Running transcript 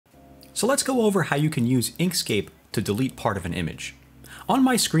So let's go over how you can use Inkscape to delete part of an image. On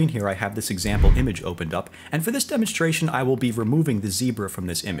my screen here I have this example image opened up, and for this demonstration I will be removing the zebra from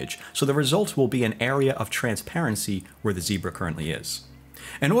this image, so the result will be an area of transparency where the zebra currently is.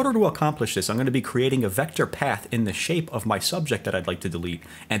 In order to accomplish this, I'm going to be creating a vector path in the shape of my subject that I'd like to delete,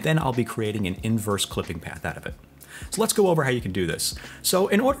 and then I'll be creating an inverse clipping path out of it. So let's go over how you can do this. So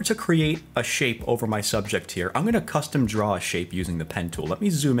in order to create a shape over my subject here, I'm going to custom draw a shape using the pen tool. Let me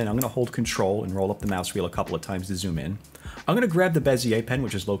zoom in. I'm going to hold Control and roll up the mouse wheel a couple of times to zoom in. I'm going to grab the Bezier pen,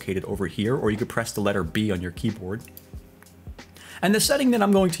 which is located over here, or you could press the letter B on your keyboard. And the setting that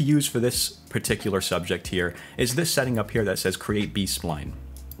I'm going to use for this particular subject here is this setting up here that says Create B-Spline.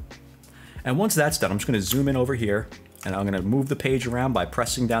 And once that's done, I'm just going to zoom in over here, and I'm going to move the page around by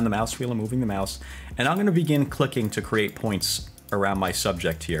pressing down the mouse wheel and moving the mouse, and I'm going to begin clicking to create points around my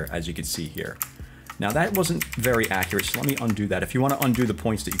subject here, as you can see here. Now that wasn't very accurate, so let me undo that. If you want to undo the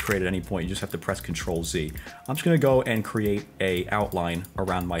points that you create at any point, you just have to press Ctrl-Z. I'm just going to go and create an outline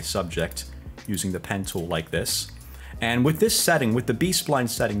around my subject using the pen tool like this. And with this setting, with the B-Spline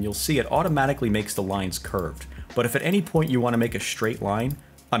setting, you'll see it automatically makes the lines curved. But if at any point you want to make a straight line,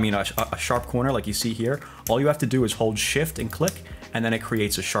 a sharp corner like you see here, all you have to do is hold Shift and click, and then it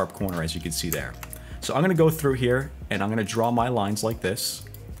creates a sharp corner, as you can see there. So I'm going to go through here, and I'm going to draw my lines like this.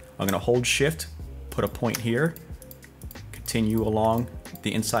 I'm going to hold Shift, put a point here, continue along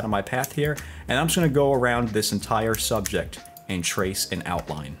the inside of my path here, and I'm just going to go around this entire subject and trace an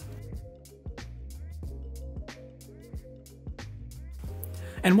outline.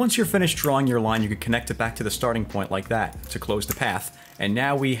 And once you're finished drawing your line, you can connect it back to the starting point like that to close the path. And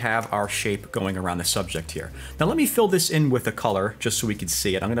now we have our shape going around the subject here. Now let me fill this in with a color just so we can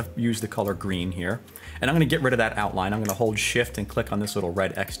see it. I'm going to use the color green here. And I'm going to get rid of that outline. I'm going to hold Shift and click on this little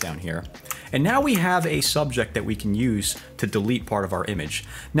red X down here. And now we have a subject that we can use to delete part of our image.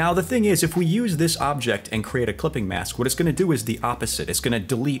 Now the thing is, if we use this object and create a clipping mask, what it's going to do is the opposite. It's going to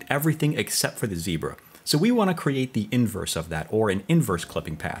delete everything except for the zebra. So we want to create the inverse of that, or an inverse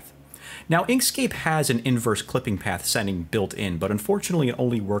clipping path. Now Inkscape has an inverse clipping path setting built in, but unfortunately it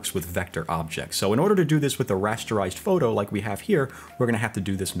only works with vector objects. So in order to do this with a rasterized photo like we have here, we're going to have to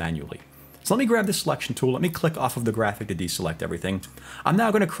do this manually. So let me grab the selection tool, let me click off of the graphic to deselect everything. I'm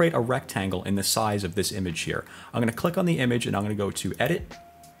now going to create a rectangle in the size of this image here. I'm going to click on the image and I'm going to go to Edit,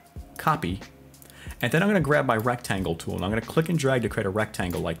 Copy, and then I'm going to grab my rectangle tool and I'm going to click and drag to create a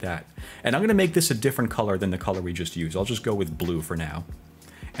rectangle like that. And I'm going to make this a different color than the color we just used. I'll just go with blue for now.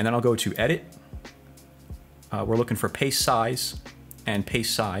 And then I'll go to Edit. We're looking for Paste Size and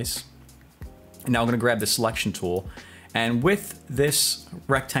Paste Size. And now I'm going to grab the selection tool. And with this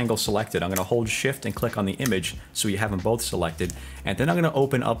rectangle selected, I'm going to hold Shift and click on the image so you have them both selected. And then I'm going to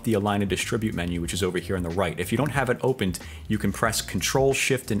open up the Align and Distribute menu, which is over here on the right. If you don't have it opened, you can press Control,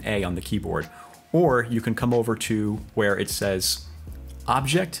 Shift, and A on the keyboard. Or you can come over to where it says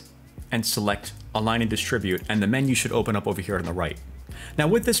Object and select Align and Distribute, and the menu should open up over here on the right. Now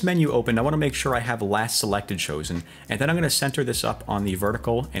with this menu open, I want to make sure I have Last Selected chosen, and then I'm going to center this up on the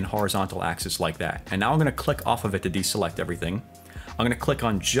vertical and horizontal axis like that. And now I'm going to click off of it to deselect everything. I'm going to click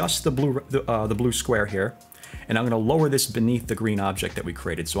on just the blue square here, and I'm going to lower this beneath the green object that we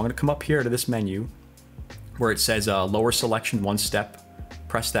created. So I'm going to come up here to this menu where it says Lower Selection one step,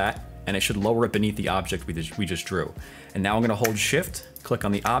 press that, and it should lower it beneath the object we just drew. And now I'm going to hold Shift, click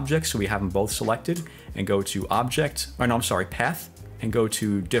on the object so we have them both selected, and go to Path, and go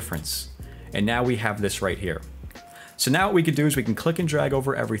to Difference. And now we have this right here. So now what we can do is we can click and drag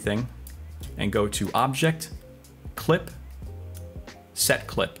over everything and go to Object, Clip, Set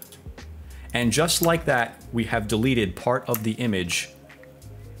Clip. And just like that, we have deleted part of the image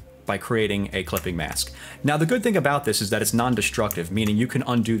by creating a clipping mask. Now the good thing about this is that it's non-destructive, meaning you can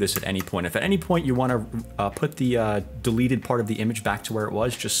undo this at any point. If at any point you want to put the deleted part of the image back to where it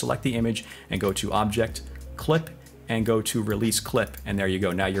was, just select the image and go to Object, Clip, and go to Release Clip, and there you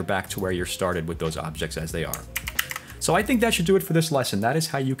go. Now you're back to where you started with those objects as they are. So I think that should do it for this lesson. That is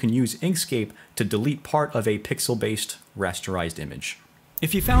how you can use Inkscape to delete part of a pixel-based rasterized image.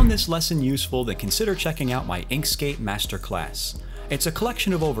 If you found this lesson useful, then consider checking out my Inkscape Masterclass. It's a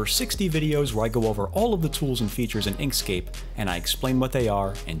collection of over 60 videos where I go over all of the tools and features in Inkscape, and I explain what they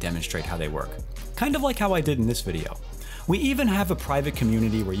are and demonstrate how they work. Kind of like how I did in this video. We even have a private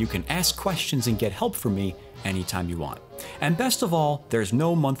community where you can ask questions and get help from me anytime you want. And best of all, there's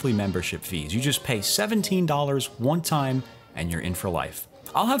no monthly membership fees. You just pay $17 one time and you're in for life.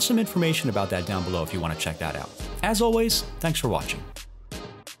 I'll have some information about that down below if you want to check that out. As always, thanks for watching.